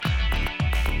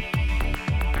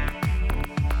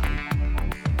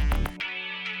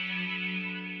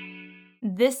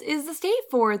This is The State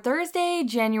for Thursday,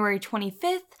 January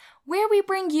 25th, where we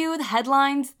bring you the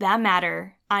headlines that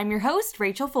matter. I'm your host,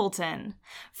 Rachel Fulton.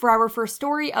 For our first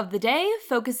story of the day,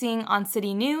 focusing on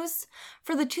city news,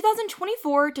 for the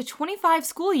 2024-25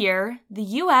 school year, the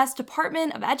U.S.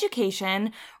 Department of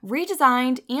Education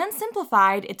redesigned and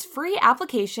simplified its free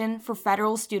application for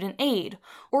federal student aid,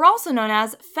 or also known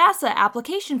as FAFSA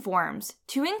application forms,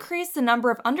 to increase the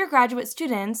number of undergraduate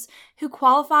students who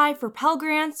qualify for Pell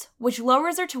Grants, which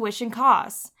lowers their tuition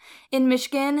costs. In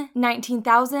Michigan,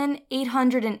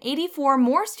 19,884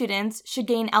 more students should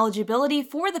gain eligibility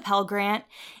for the Pell Grant,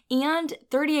 and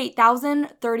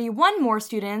 38,031 more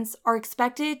students are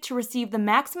expected to receive the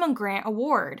maximum grant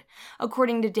award,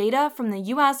 according to data from the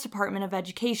U.S. Department of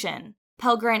Education.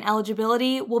 Pell Grant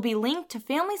eligibility will be linked to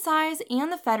family size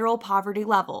and the federal poverty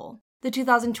level. The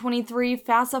 2023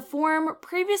 FAFSA form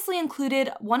previously included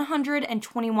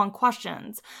 121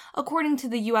 questions, according to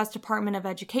the U.S. Department of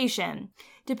Education.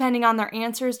 Depending on their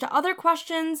answers to other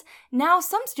questions, now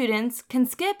some students can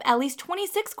skip at least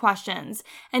 26 questions,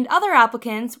 and other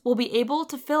applicants will be able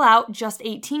to fill out just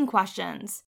 18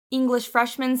 questions. English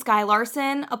freshman Sky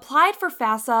Larson applied for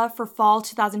FAFSA for fall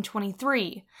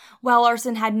 2023. While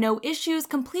Larson had no issues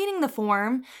completing the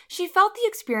form, she felt the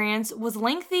experience was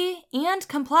lengthy and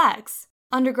complex.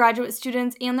 Undergraduate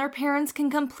students and their parents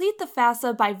can complete the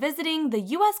FAFSA by visiting the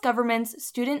U.S. government's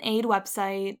student aid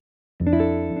website.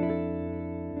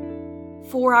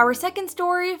 For our second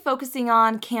story, focusing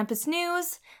on campus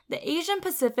news, the Asian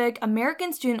Pacific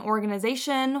American Student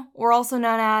Organization, or also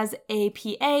known as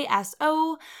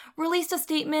APASO, released a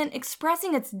statement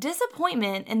expressing its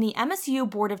disappointment in the MSU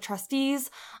Board of Trustees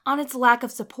on its lack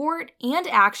of support and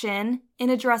action in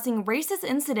addressing racist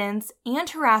incidents and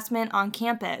harassment on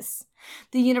campus.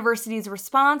 The university's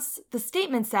response, the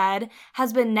statement said,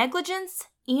 has been negligence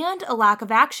and a lack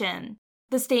of action.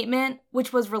 The statement,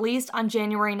 which was released on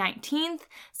January 19th,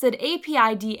 said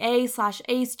APIDA/A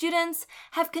students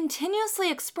have continuously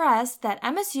expressed that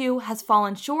MSU has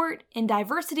fallen short in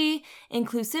diversity,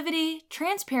 inclusivity,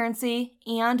 transparency,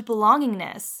 and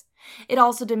belongingness. It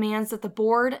also demands that the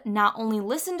board not only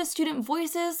listen to student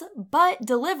voices, but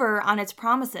deliver on its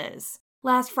promises.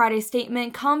 Last Friday's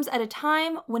statement comes at a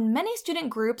time when many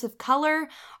student groups of color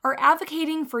are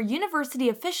advocating for university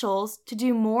officials to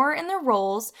do more in their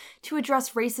roles to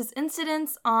address racist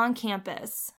incidents on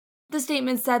campus. The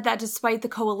statement said that despite the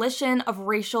Coalition of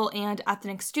Racial and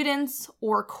Ethnic Students,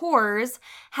 or CORES,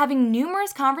 having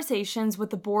numerous conversations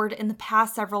with the board in the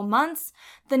past several months,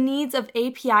 the needs of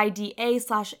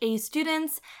APIDA/A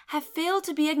students have failed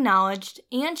to be acknowledged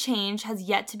and change has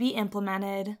yet to be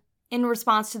implemented. In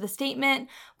response to the statement,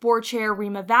 Board Chair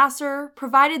Rima Vassar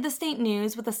provided the State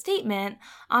News with a statement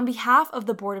on behalf of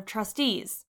the Board of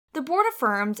Trustees. The board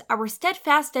affirmed our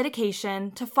steadfast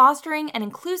dedication to fostering an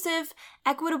inclusive,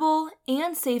 equitable,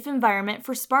 and safe environment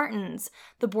for Spartans,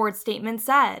 the board statement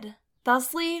said.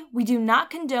 Thusly, we do not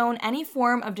condone any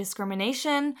form of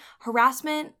discrimination,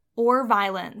 harassment, or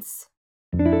violence.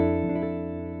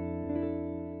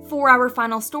 For our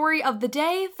final story of the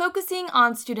day, focusing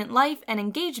on student life and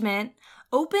engagement,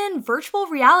 open virtual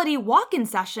reality walk-in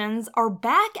sessions are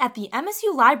back at the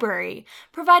MSU Library,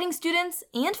 providing students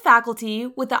and faculty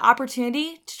with the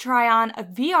opportunity to try on a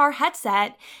VR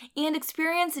headset and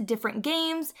experience different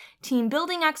games, team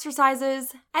building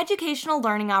exercises, educational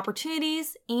learning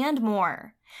opportunities, and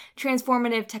more.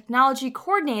 Transformative Technology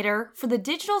Coordinator for the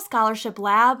Digital Scholarship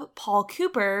Lab, Paul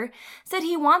Cooper, said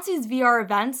he wants these VR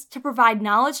events to provide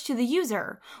knowledge to the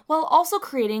user, while also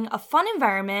creating a fun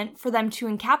environment for them to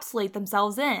encapsulate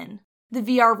themselves in. The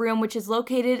VR room, which is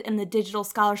located in the Digital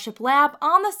Scholarship Lab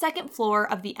on the second floor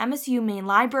of the MSU main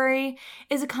library,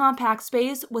 is a compact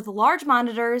space with large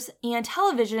monitors and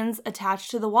televisions attached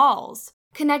to the walls.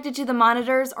 Connected to the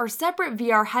monitors are separate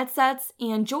VR headsets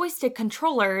and joystick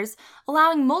controllers,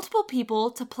 allowing multiple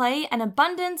people to play an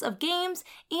abundance of games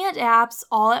and apps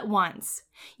all at once.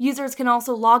 Users can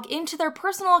also log into their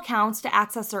personal accounts to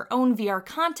access their own VR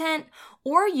content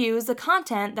or use the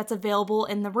content that's available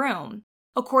in the room.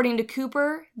 According to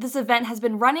Cooper, this event has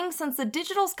been running since the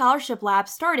Digital Scholarship Lab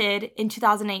started in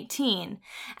 2018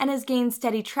 and has gained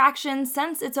steady traction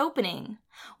since its opening.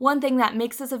 One thing that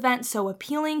makes this event so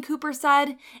appealing, Cooper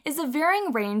said, is a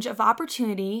varying range of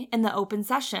opportunity in the open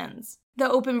sessions. The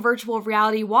open virtual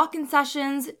reality walk-in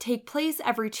sessions take place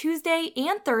every Tuesday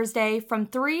and Thursday from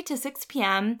 3 to 6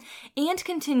 p.m. and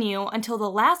continue until the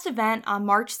last event on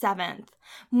March 7th.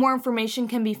 More information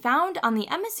can be found on the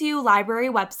MSU Library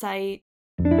website.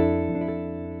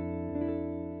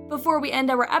 Before we end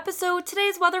our episode,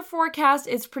 today's weather forecast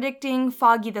is predicting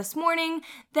foggy this morning,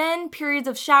 then periods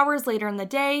of showers later in the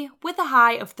day, with a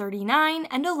high of 39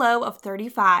 and a low of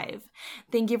 35.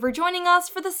 Thank you for joining us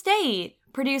for The State,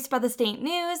 produced by the State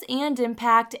News and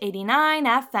Impact 89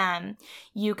 FM.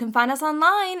 You can find us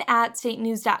online at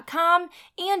statenews.com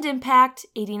and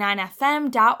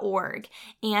impact89fm.org.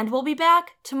 And we'll be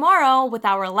back tomorrow with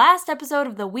our last episode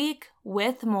of the week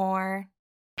with more.